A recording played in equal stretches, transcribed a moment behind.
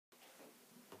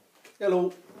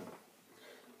Hello,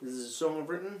 this is a song I've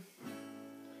written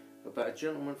about a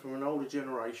gentleman from an older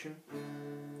generation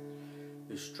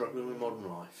who's struggling with modern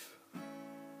life.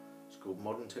 It's called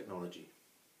Modern Technology.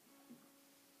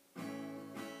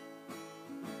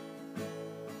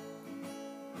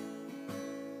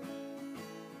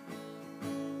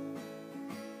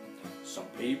 Some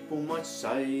people might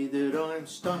say that I'm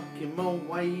stuck in my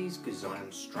ways, 'cause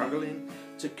I'm struggling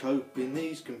to cope in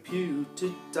these computer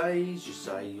days. You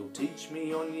say you'll teach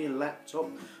me on your laptop,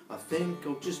 I think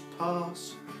I'll just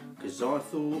pass, 'cause I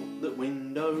thought that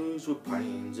windows were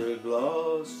panes of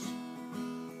glass.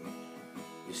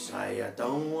 You say I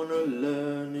don't want to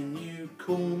learn and you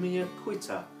call me a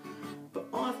quitter, but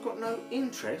I've got no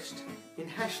interest in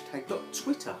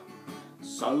 #.Twitter.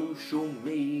 Social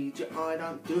media, I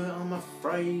don't do it, I'm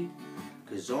afraid,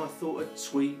 'cause I thought a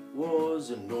tweet was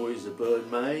a noise a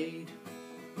bird made.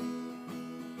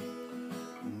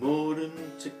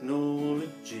 Modern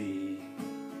technology,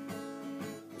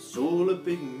 it's all a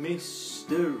big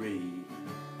mystery.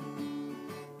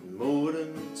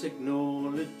 Modern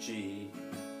technology,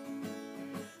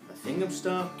 I think I'm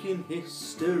stuck in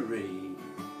history.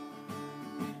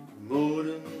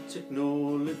 Modern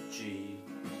technology,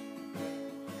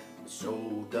 it's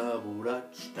all double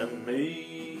Dutch to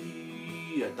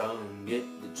me. I don't get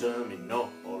the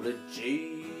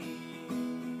terminology.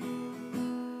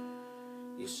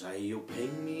 You say you'll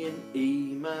ping me an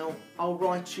email, I'll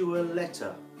write you a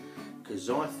letter, 'cause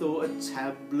I thought a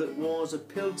tablet was a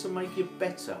pill to make you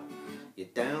better. You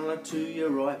download to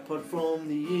your iPod from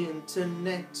the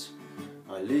internet.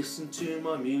 I listen to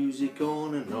my music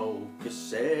on an old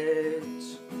cassette.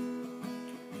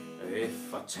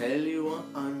 If I tell you I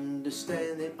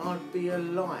understand, then I'd be a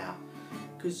liar,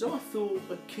 'cause I thought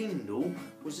a Kindle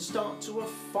was the start to a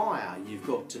fire. You've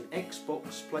got an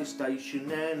Xbox,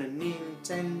 PlayStation and a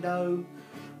Nintendo.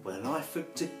 Well, I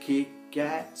forgot to kick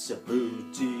at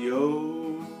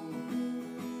Sabutio.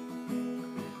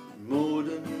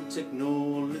 Modern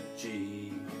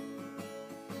technology,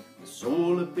 it's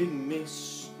all a big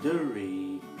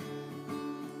mystery.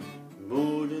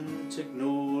 Modern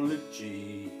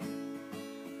technology,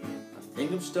 I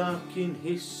think I'm stuck in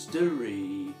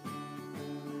history.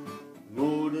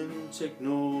 Modern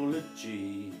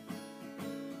technology,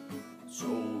 it's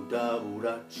all double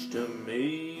Dutch to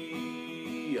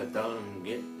me. I don't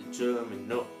get the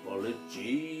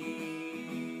terminology.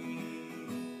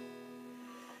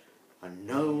 I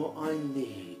know what I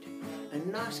need, a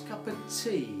nice cup of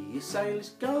tea. You say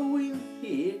let's go in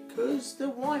here 'cause the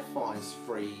Wi-Fi's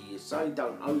free. You say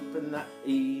don't open that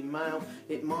email,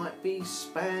 it might be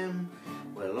spam.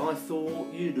 Well, I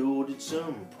thought you'd ordered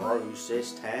some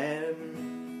processed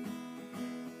ham.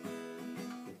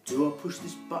 Do I push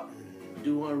this button?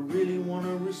 Do I really want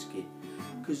to risk it?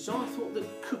 'Cause I thought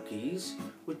that cookies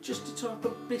were just a type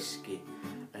of biscuit.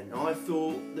 And I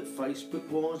thought that Facebook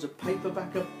was a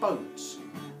paperback of boats.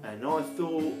 And I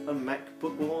thought a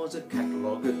MacBook was a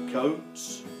catalogue of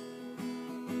coats.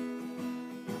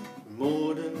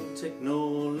 Modern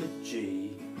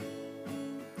technology,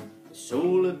 it's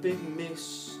all a big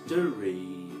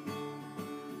mystery.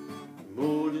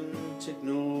 Modern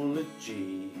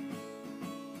technology,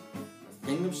 I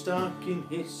think I'm stuck in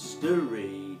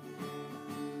history.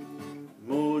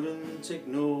 Modern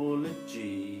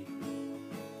technology,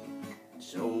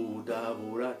 it's all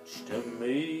double Dutch to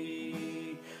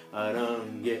me. I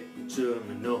don't get the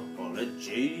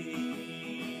terminology.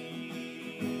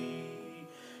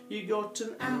 You got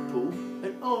an apple,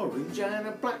 an orange and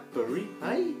a blackberry,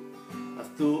 hey? I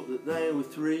thought that they were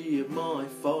 3 of my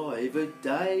 5 a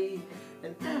day.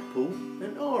 An apple,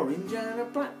 an orange and a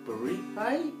blackberry,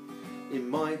 hey? In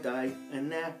my day,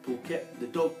 an apple kept the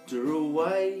doctor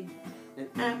away. An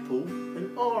apple,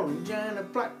 an orange and a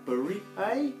blackberry,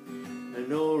 hey?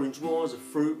 An orange was a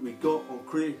fruit we got on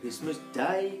Christmas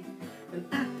Day. An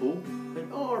apple,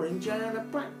 an orange and a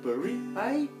blackberry,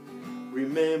 hey?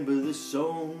 Remember the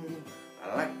song,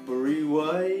 Blackberry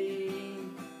Way?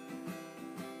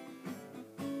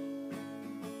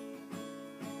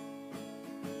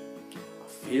 I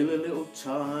feel a little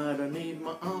tired, I need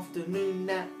my afternoon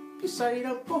nap. You say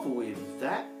don't bother with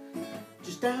that,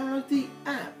 just download the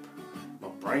app. My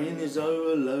brain is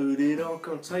overloaded, I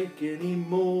can't take any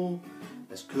more.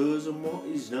 That's 'cause I'm what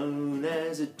is known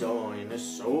as a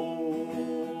dinosaur.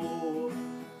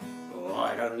 Oh,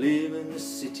 I don't live in the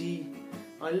city,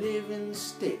 I live in the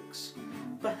sticks.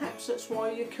 Perhaps that's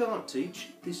why you can't teach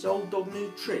this old dog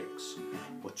new tricks.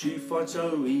 What you find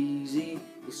so easy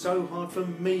is so hard for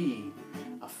me.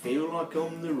 I feel like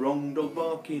I'm the wrong dog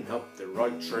barking up the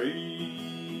right tree.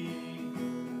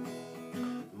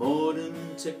 Modern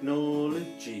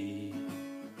technology,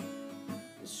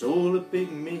 it's all a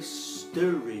big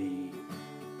mystery.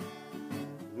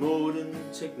 Modern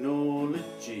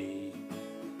technology,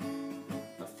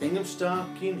 I think I'm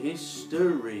stuck in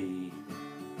history.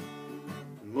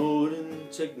 Modern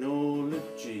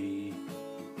technology,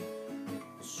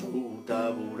 it's all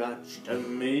double Dutch to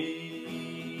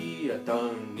me. I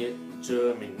don't get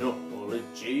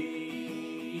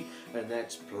terminology, and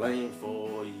that's plain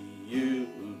for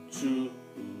you.